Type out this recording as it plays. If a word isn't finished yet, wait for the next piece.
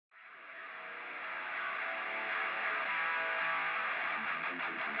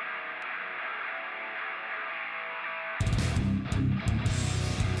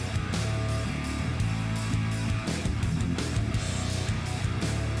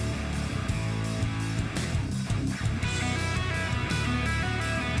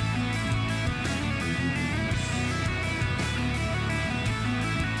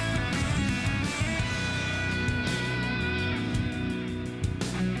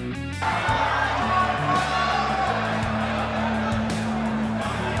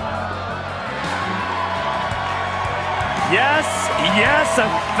Yes, yes,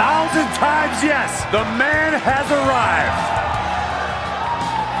 1,000 times yes. The man has arrived.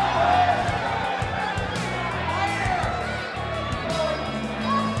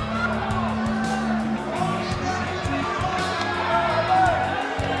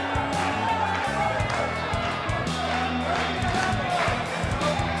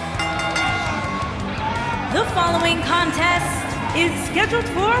 The following contest is scheduled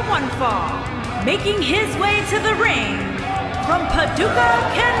for one fall. Making his way to the ring from Paducah,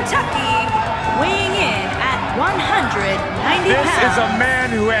 Kentucky, weighing in at 190 pounds. This is a man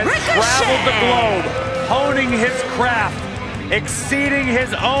who has traveled the globe, honing his craft, exceeding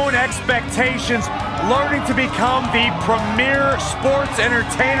his own expectations, learning to become the premier sports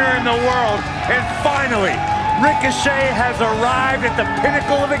entertainer in the world, and finally, Ricochet has arrived at the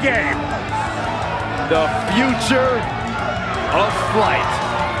pinnacle of the game. The future of flight.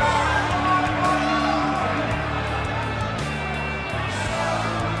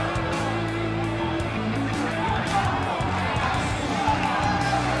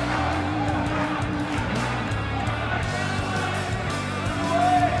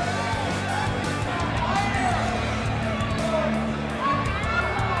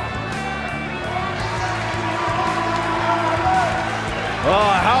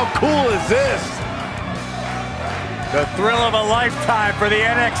 Oh, how cool is this? The thrill of a lifetime for the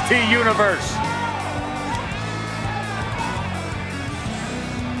NXT universe.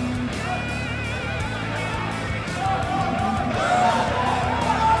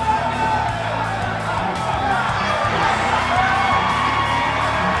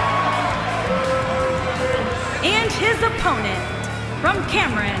 And his opponent from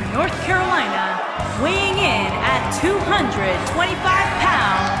Cameron, North Carolina, weighing in at 225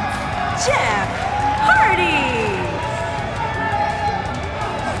 pounds, Jeff Hardy.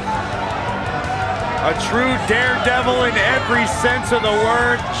 A true daredevil in every sense of the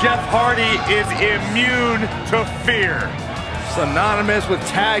word, Jeff Hardy is immune to fear. Synonymous with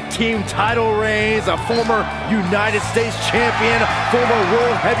tag team title reigns, a former United States champion, former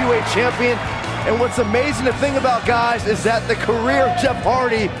world heavyweight champion. And what's amazing to think about, guys, is that the career of Jeff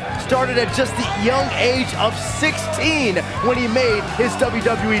Hardy started at just the young age of 16 when he made his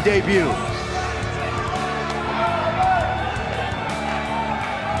WWE debut.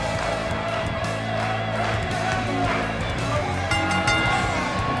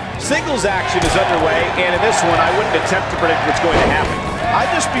 Singles action is underway, and in this one, I wouldn't attempt to predict what's going to happen.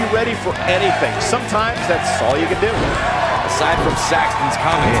 I'd just be ready for anything. Sometimes that's all you can do. Aside from Saxton's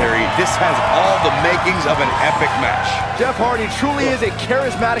commentary, this has all the makings of an epic match. Jeff Hardy truly is a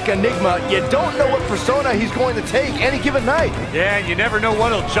charismatic enigma. You don't know what persona he's going to take any given night. Yeah, and you never know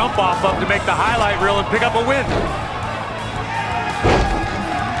what he'll jump off of to make the highlight reel and pick up a win.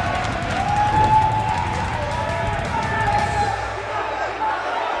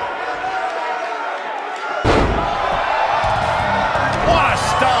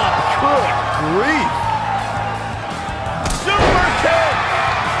 Grief. Super kick!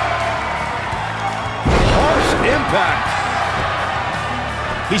 Harsh impact.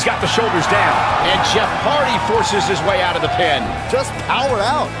 He's got the shoulders down, and Jeff Hardy forces his way out of the pin. Just powered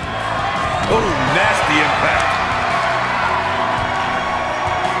out. Oh, nasty impact.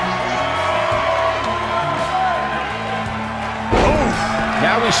 Oh!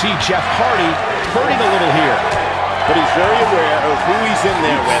 Now we see Jeff Hardy hurting a little here, but he's very aware of who he's in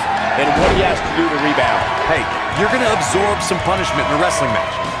there with and what he has to do to rebound. Hey, you're going to absorb some punishment in a wrestling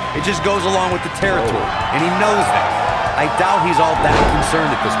match. It just goes along with the territory, and he knows that. I doubt he's all that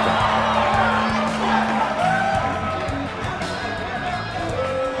concerned at this point.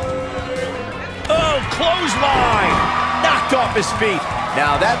 Oh, clothesline! Knocked off his feet.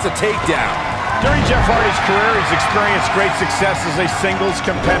 Now that's a takedown. During Jeff Hardy's career, he's experienced great success as a singles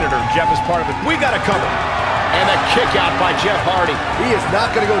competitor. Jeff is part of it. We got to cover. And a kick out by Jeff Hardy. He is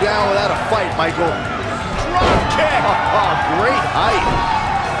not going to go down without a fight, Michael. Drop kick! Great height.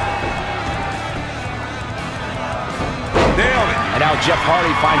 Nailed it. And now Jeff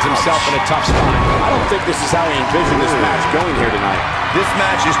Hardy finds himself in a tough spot. I don't think this is how he envisioned this match going here tonight. This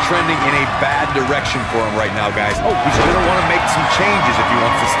match is trending in a bad direction for him right now, guys. Oh, he's going to want to make some changes if he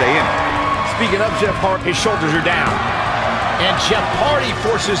wants to stay in it. Speaking of Jeff Hardy, his shoulders are down. And Jeff Hardy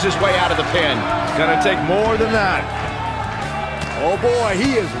forces his way out of the pin. It's going to take more than that. Oh boy,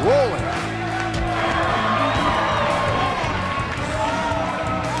 he is rolling.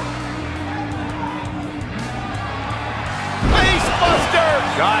 Face buster!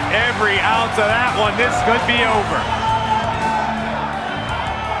 Got every ounce of that one. This could be over.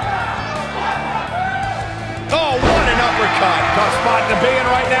 Oh, what an uppercut! uppercut. Tough spot to be in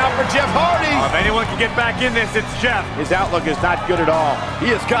right now for Jeff Hardy. If anyone can get back in this, it's Jeff. His outlook is not good at all.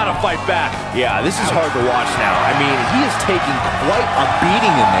 He has got to fight back. Yeah, this is hard to watch now. I mean, he is taking quite a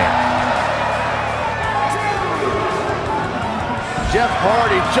beating in there. Jeff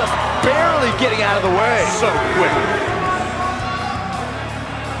Hardy just barely getting out of the way. So quick.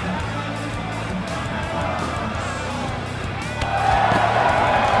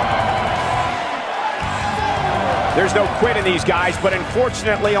 There's no quit in these guys, but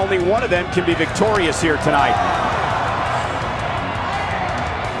unfortunately only one of them can be victorious here tonight.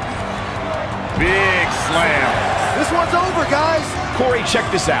 Big slam. This one's over, guys. Corey,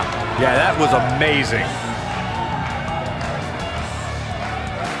 check this out. Yeah, that was amazing.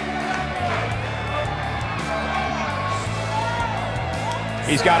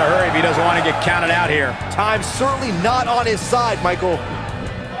 He's got to hurry if he doesn't want to get counted out here. Time's certainly not on his side, Michael.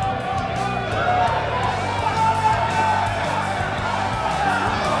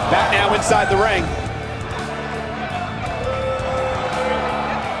 Back now inside the ring.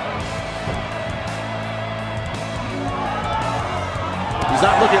 He's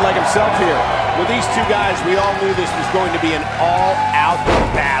not looking like himself here. With these two guys, we all knew this was going to be an all-out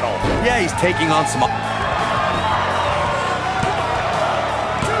battle. Yeah, he's taking on some...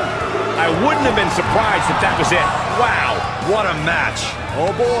 I wouldn't have been surprised if that was it. Wow, what a match.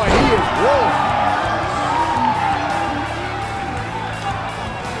 Oh boy, he is rolling.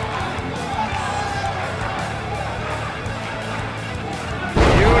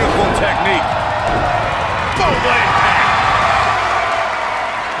 Technique. Boom, impact.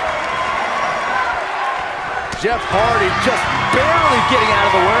 Jeff Hardy just barely getting out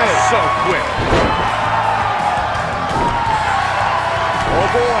of the way. So quick. Oh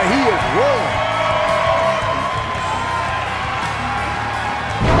boy, he is rolling.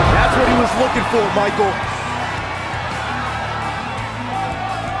 That's what he was looking for, Michael.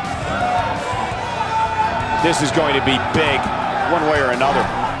 This is going to be big, one way or another.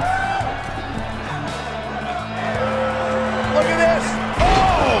 Look at this.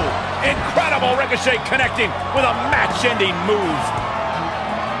 Oh! Incredible Ricochet connecting with a match-ending move.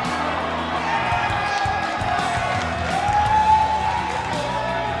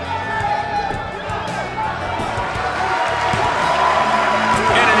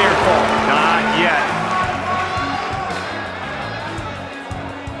 And a near fall. Not yet.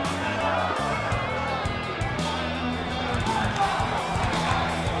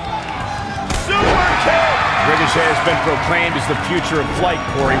 Super kick! Ricochet has been proclaimed as the future of flight,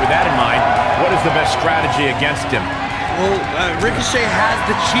 Corey. With that in mind, what is the best strategy against him? Well, Ricochet has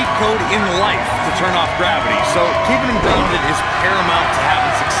the cheat code in life to turn off gravity, so keeping him grounded is paramount to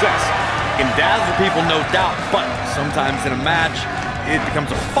having success. He can dazzle people, no doubt, but sometimes in a match, it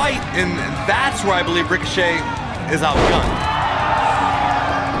becomes a fight, and that's where I believe Ricochet is outgunned.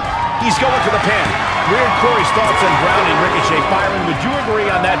 He's going for the pin. Weird Corey's thoughts on grounding Ricochet. Byron, would you agree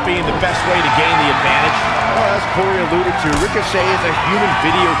on that being the best way to gain the advantage? Well, as Corey alluded to, Ricochet is a human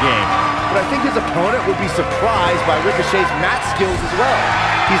video game. But I think his opponent would be surprised by Ricochet's mat skills as well.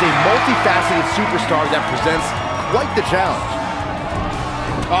 He's a multifaceted superstar that presents quite the challenge.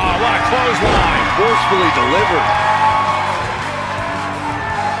 Oh, what a clothesline. Forcefully delivered.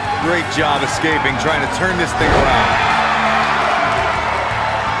 Great job escaping, trying to turn this thing around.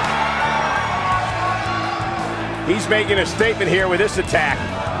 He's making a statement here with this attack.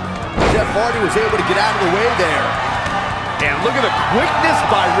 Jeff Hardy was able to get out of the way there. And look at the quickness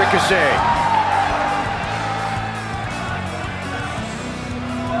by Ricochet.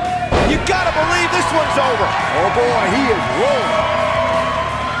 You gotta believe this one's over. Oh boy, he is rolling.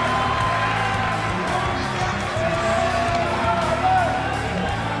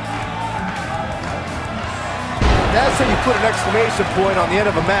 That's how you put an exclamation point on the end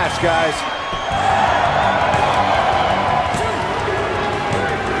of a match, guys.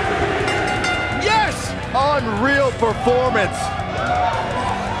 Yes! Unreal performance.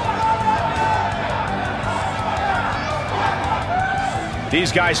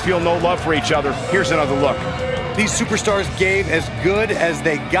 These guys feel no love for each other. Here's another look. These superstars gave as good as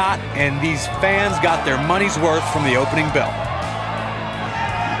they got, and these fans got their money's worth from the opening bell.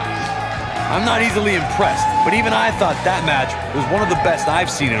 I'm not easily impressed, but even I thought that match was one of the best I've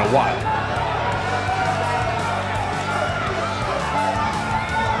seen in a while.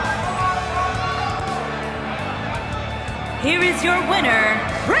 Here is your winner,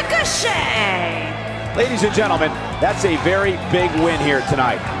 Ricochet! Ladies and gentlemen, that's a very big win here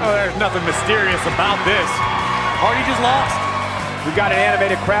tonight. Oh, there's nothing mysterious about this. Hardy just lost. We've got an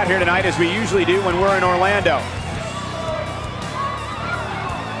animated crowd here tonight, as we usually do when we're in Orlando.